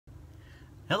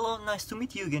Hello, nice to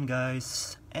meet you again,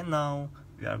 guys. And now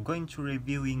we are going to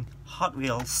reviewing Hot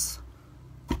Wheels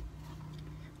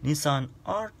Nissan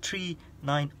R390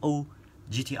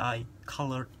 GTI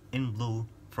colored in blue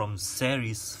from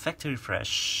series factory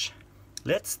fresh.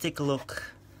 Let's take a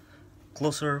look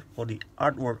closer for the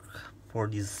artwork for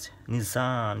this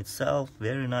Nissan itself.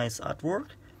 Very nice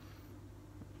artwork.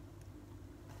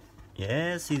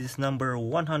 Yes, it is number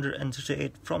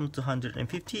 138 from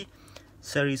 250.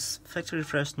 Series factory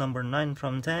fresh number 9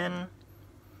 from 10.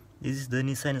 This is the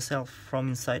Nissan itself from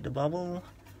inside the bubble.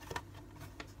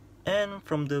 And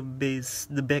from the base,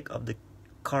 the back of the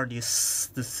card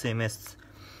is the same as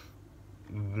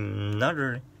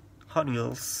another Hot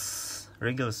Wheels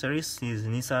regular series. Is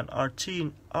Nissan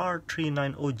R390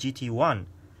 GT1.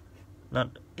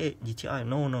 Not a GTI,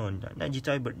 no, not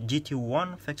GTI, but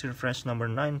GT1 factory fresh number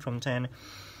 9 from 10.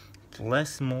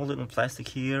 Less molded in plastic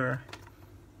here.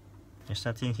 There's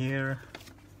nothing here.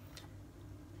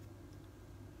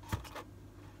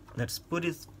 Let's put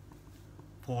it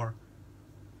for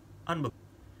unboxing.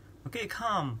 Okay,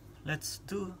 come. Let's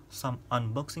do some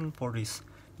unboxing for this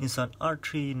Nissan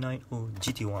R390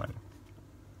 GT1.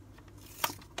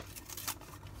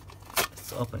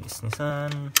 Let's open this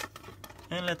Nissan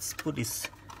and let's put this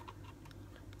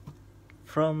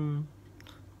from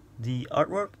the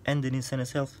artwork, and the Nissan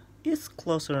itself is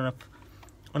closer enough.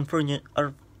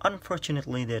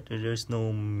 Unfortunately, that there's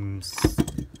no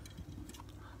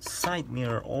side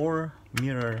mirror or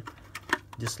mirror,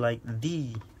 just like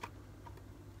the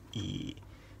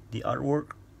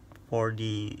artwork for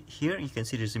the here. You can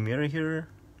see there's a mirror here,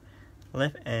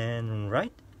 left and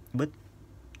right, but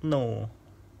no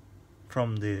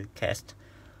from the cast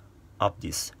of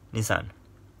this Nissan.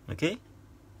 Okay,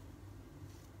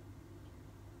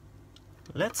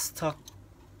 let's talk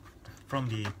from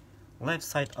the left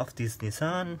side of this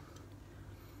Nissan.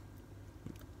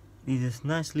 This is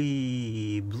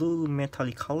nicely blue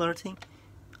metallic color thing.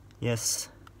 Yes,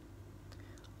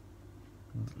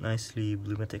 nicely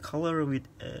blue metallic color with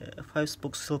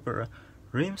 5-spoke silver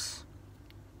rims.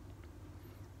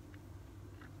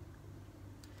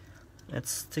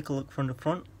 Let's take a look from the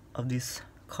front of this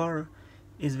car.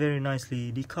 Is very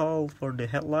nicely decaled for the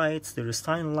headlights, the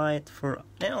Stein light, for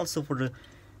and also for the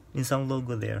Nissan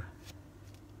logo there.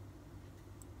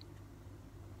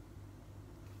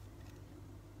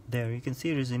 There you can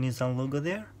see there's a Nissan logo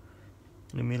there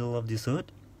in the middle of this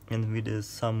hood, and with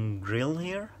some grill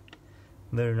here.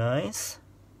 Very nice.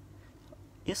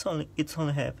 It's only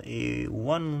have a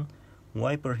one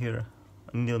wiper here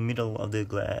in the middle of the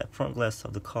front glass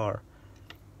of the car.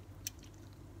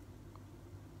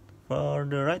 For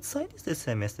the right side is the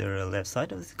same as the left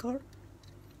side of this car.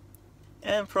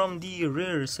 And from the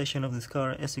rear section of this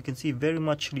car, as you can see, very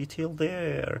much detail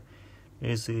there.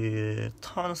 There's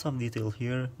tons of detail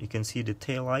here. You can see the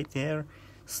tail light there,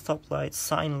 stop light,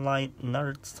 sign light,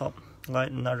 another stop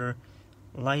light, another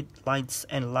lights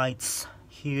and lights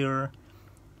here.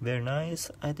 Very nice.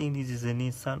 I think this is a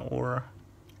Nissan, or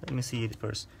let me see it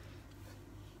first.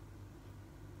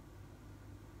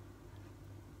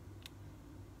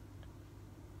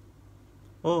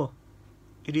 Oh,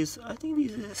 it is. I think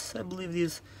this is. I believe this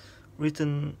is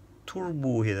written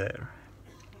turbo here.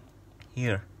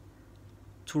 Here.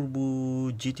 Turbo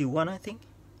GT1, I think.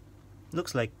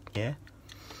 Looks like, yeah.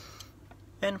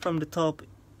 And from the top,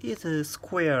 it's a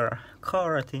square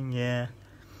car, I think, yeah.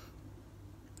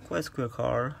 Quite square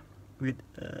car with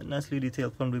nicely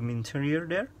detailed from the interior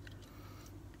there.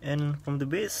 And from the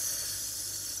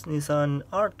base, Nissan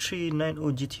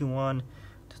R390 GT1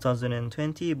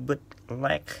 2020, but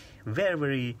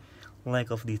very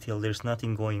lack of detail. There's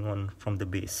nothing going on from the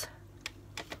base.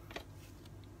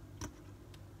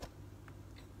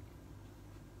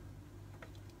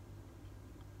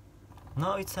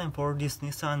 Now it's time for this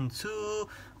Nissan to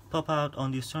pop out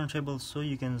on this turntable, so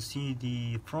you can see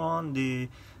the front, the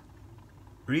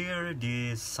rear,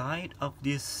 the side of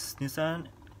this Nissan,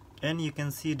 and you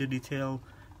can see the detail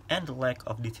and the lack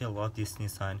of detail of this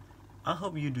Nissan. I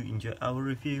hope you do enjoy our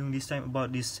reviewing this time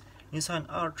about this Nissan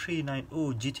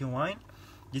R390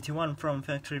 GT1 from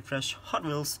factory fresh Hot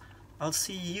Wheels. I'll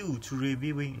see you to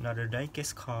reviewing another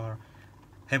diecast car.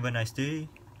 Have a nice day.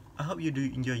 I hope you do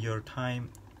enjoy your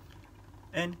time,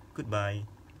 and goodbye.